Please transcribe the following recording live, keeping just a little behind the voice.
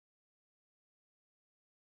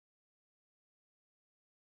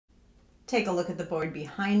take a look at the board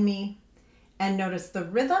behind me and notice the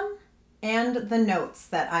rhythm and the notes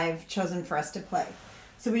that I've chosen for us to play.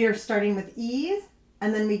 So we are starting with E,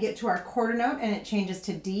 and then we get to our quarter note and it changes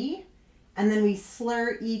to D, and then we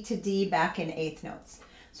slur E to D back in eighth notes.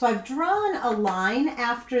 So I've drawn a line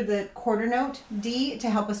after the quarter note D to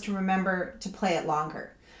help us to remember to play it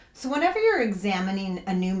longer. So whenever you're examining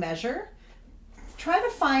a new measure, try to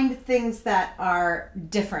find things that are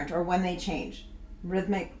different or when they change.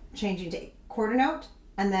 Rhythmic changing to quarter note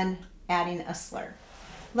and then adding a slur.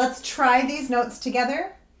 Let's try these notes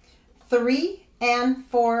together. 3 and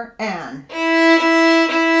 4 and.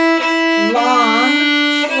 Long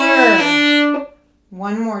slur.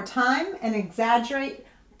 One more time and exaggerate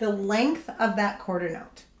the length of that quarter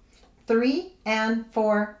note. 3 and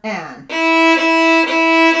 4 and.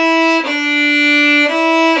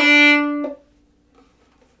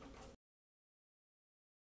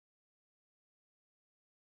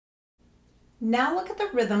 Now look at the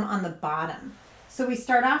rhythm on the bottom. So we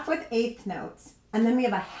start off with eighth notes, and then we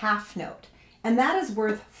have a half note, and that is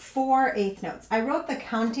worth 4 eighth notes. I wrote the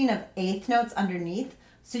counting of eighth notes underneath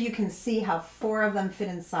so you can see how 4 of them fit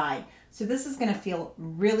inside. So this is going to feel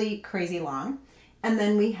really crazy long. And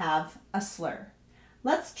then we have a slur.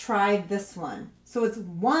 Let's try this one. So it's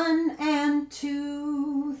 1 and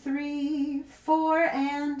 2, 3, 4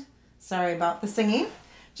 and. Sorry about the singing.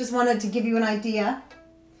 Just wanted to give you an idea.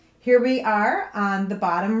 Here we are on the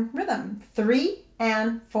bottom rhythm. 3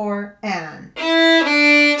 and 4 and. 2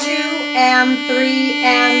 and 3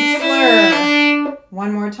 and slur.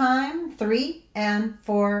 One more time. 3 and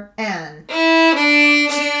 4 and. 2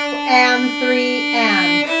 and 3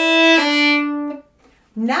 and.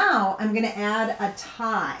 Now I'm going to add a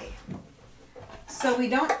tie. So we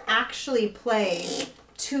don't actually play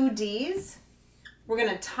 2 Ds. We're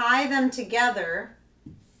going to tie them together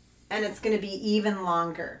and it's going to be even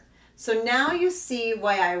longer. So now you see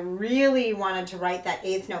why I really wanted to write that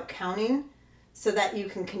eighth note counting so that you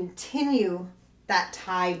can continue that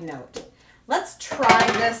tied note. Let's try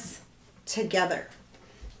this together.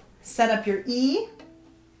 Set up your E,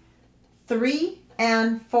 3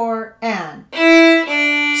 and 4 and. 2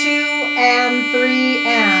 and 3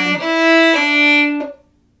 and.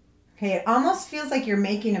 Okay, it almost feels like you're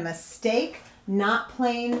making a mistake not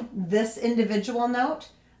playing this individual note,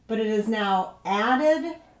 but it is now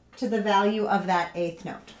added to the value of that eighth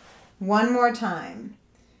note. One more time.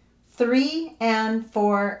 3 and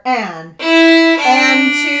 4 and.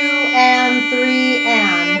 And 2 and 3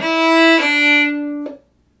 and.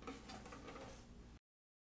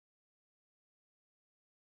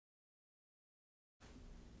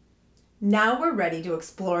 Now we're ready to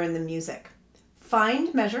explore in the music.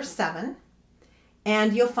 Find measure 7,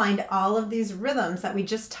 and you'll find all of these rhythms that we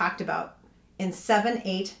just talked about in 7,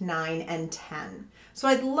 8, 9, and 10. So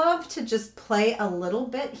I'd love to just play a little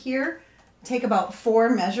bit here, take about 4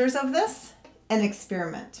 measures of this and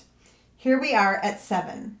experiment. Here we are at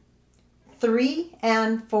 7. 3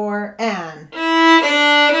 and 4 and.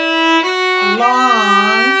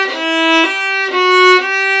 Long.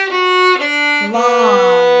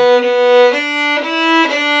 Long.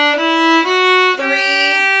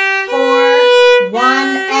 3, 4, 1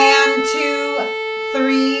 and 2,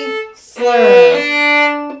 3,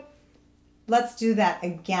 slur. Let's do that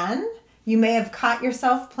again. You may have caught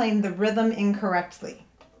yourself playing the rhythm incorrectly.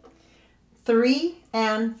 3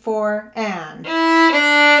 and 4 and.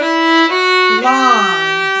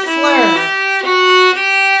 Long slur.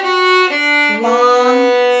 Long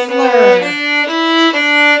slur.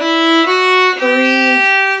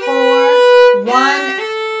 3, 4, 1,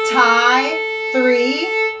 tie, 3.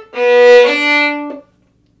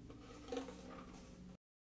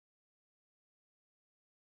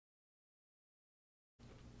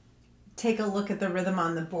 Take a look at the rhythm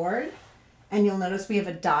on the board, and you'll notice we have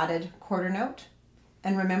a dotted quarter note.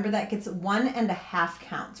 And remember that gets 1.5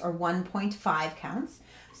 counts or 1.5 counts.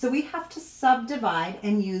 So we have to subdivide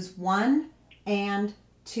and use 1 and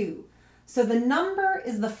 2. So the number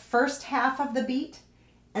is the first half of the beat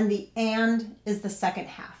and the and is the second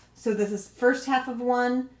half. So this is first half of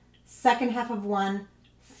 1, second half of 1,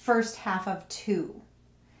 first half of 2.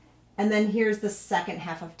 And then here's the second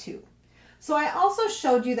half of 2. So I also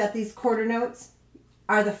showed you that these quarter notes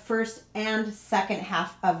are the first and second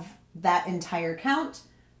half of that entire count,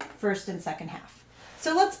 first and second half.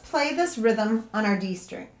 So let's play this rhythm on our D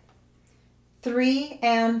string. 3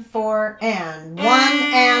 and 4 and. 1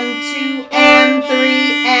 and 2 and 3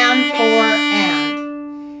 and 4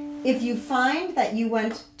 and. If you find that you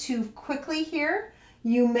went too quickly here,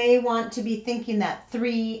 you may want to be thinking that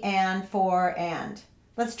 3 and 4 and.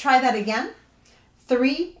 Let's try that again.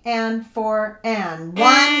 3 and 4 and 1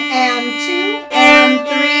 and 2 and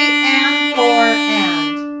 3 and 4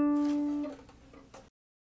 and.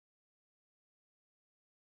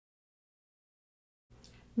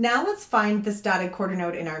 Now let's find this dotted quarter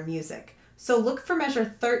note in our music. So look for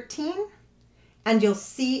measure 13 and you'll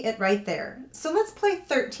see it right there. So let's play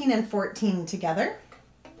 13 and 14 together.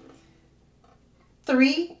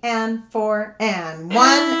 3 and 4 and 1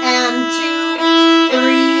 and 2,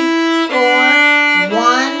 3, 4,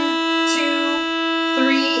 1, 2,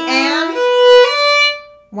 3 and.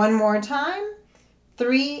 One more time.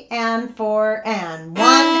 3 and 4 and 1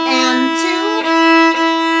 and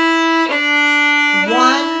 2,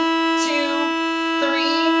 1, 2,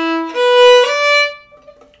 3.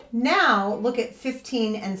 Now look at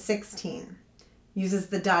 15 and 16. Uses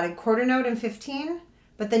the dotted quarter note in 15,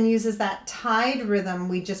 but then uses that tied rhythm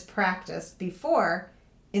we just practiced before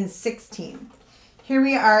in 16. Here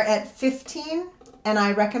we are at 15, and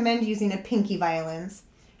I recommend using a pinky violins.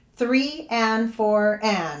 3 and 4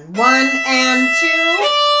 and 1 and 2,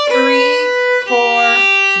 3, 4, 1,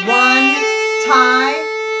 tie,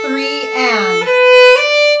 3 and.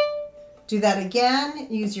 Do that again.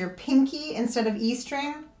 Use your pinky instead of E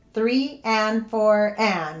string. 3 and 4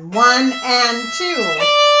 and 1 and 2.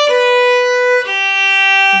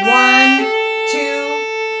 1,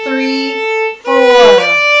 2, 3,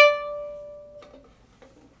 4.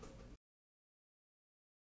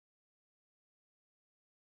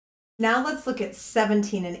 Now let's look at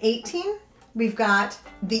 17 and 18. We've got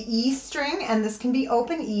the E string, and this can be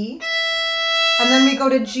open E. And then we go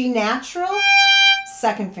to G natural,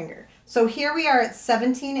 second finger. So here we are at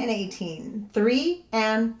 17 and 18. 3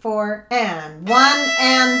 and 4 and 1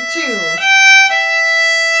 and 2.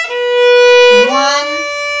 1,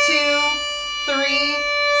 2, 3,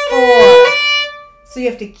 4. So you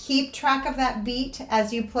have to keep track of that beat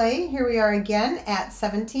as you play. Here we are again at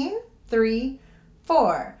 17. 3,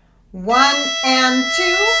 4. 1 and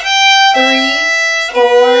 2. 3,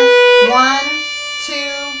 4. 1,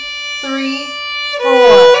 2, 3,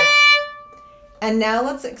 4. And now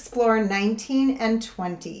let's explore 19 and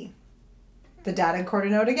 20. The dotted quarter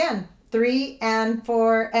note again. 3 and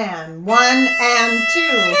 4 and 1 and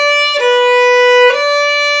 2.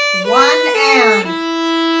 1 and.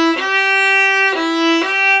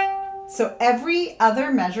 So every other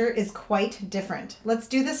measure is quite different. Let's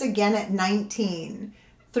do this again at 19.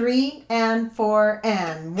 3 and 4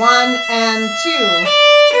 and 1 and 2.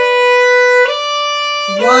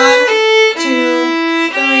 1,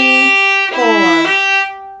 2, 3, 4.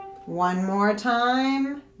 One more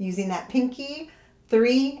time, using that pinky.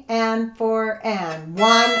 3 and 4 and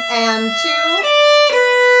 1 and 2.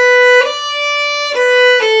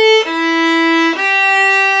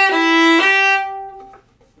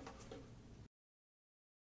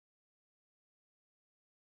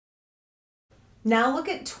 Now look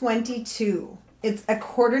at 22. It's a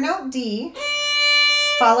quarter note D,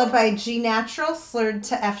 followed by G natural slurred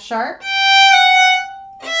to F sharp.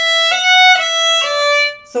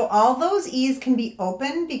 So all those E's can be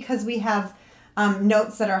open because we have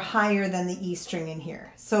notes that are higher than the E string in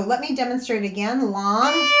here. So let me demonstrate again.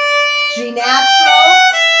 Long, G natural.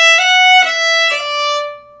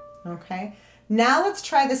 Okay. Now let's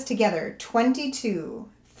try this together. 22,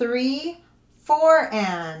 3, 4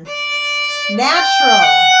 and natural.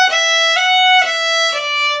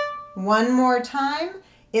 One more time.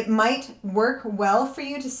 It might work well for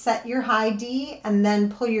you to set your high D and then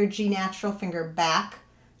pull your G natural finger back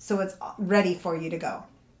so it's ready for you to go.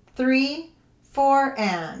 3, 4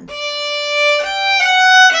 and.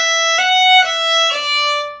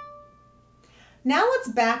 Now let's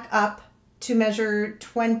back up to measure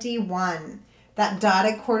 21, that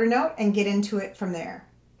dotted quarter note, and get into it from there.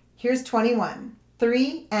 Here's 21.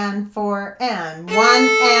 3 and 4 and 1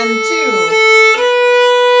 and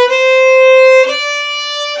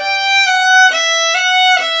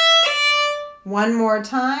 2. One more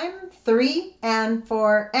time. 3 and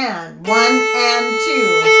 4 and 1 and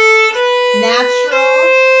 2. Natural.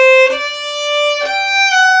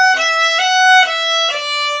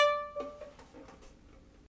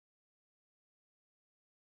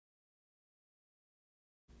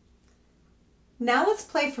 Now let's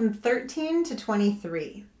play from 13 to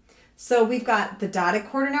 23. So we've got the dotted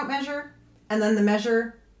quarter note measure, and then the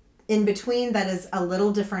measure in between that is a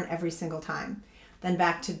little different every single time. Then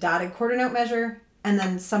back to dotted quarter note measure, and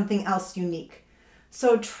then something else unique.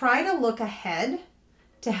 So try to look ahead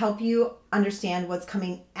to help you understand what's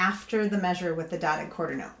coming after the measure with the dotted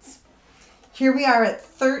quarter notes. Here we are at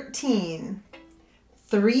 13.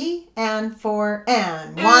 3 and 4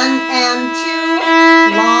 and 1 and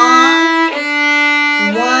 2. Long.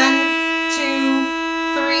 1, 2,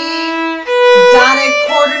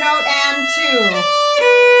 quarter note and 2.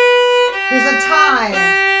 Here's a tie.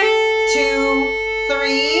 2,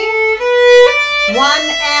 3. 1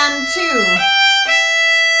 and 2.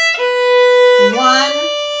 1,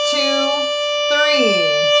 2, 3.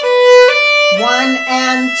 1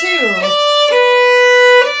 and 2.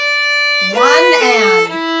 1 and.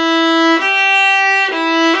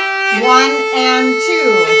 1 and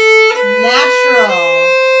 2. Natural.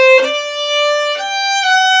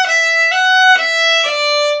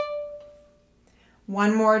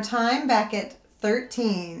 One more time, back at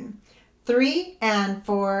 13. 3 and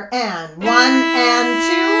 4 and 1 and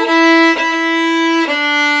 2.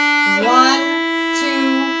 1,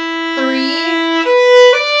 2, 3.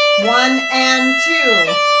 1 and 2.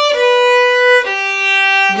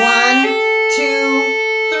 1, 2,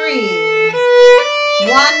 3.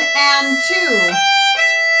 1 and 2.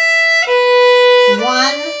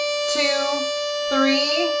 1, 2,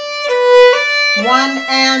 3. 1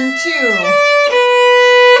 and 2.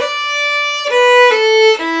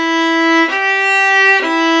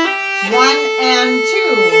 1 and 2.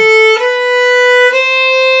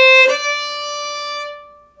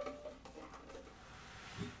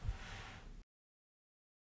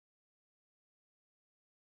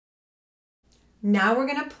 Now we're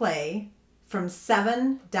going to play from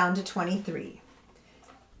 7 down to 23.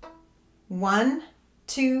 1,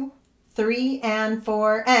 2, 3, and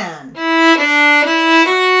 4, and.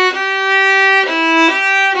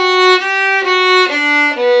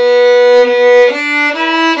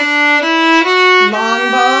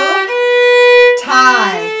 Long bow,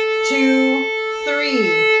 tie, 2,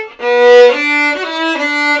 3.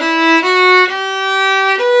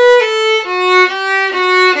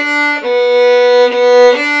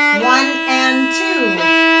 1 and 2.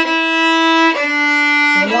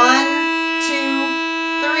 1, 2,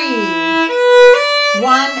 3.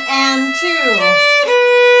 1 and 2.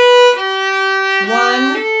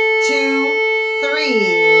 1, 2,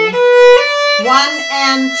 3. 1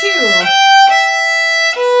 and 2.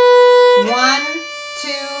 1,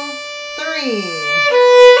 2, 3.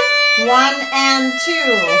 1 and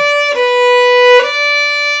 2.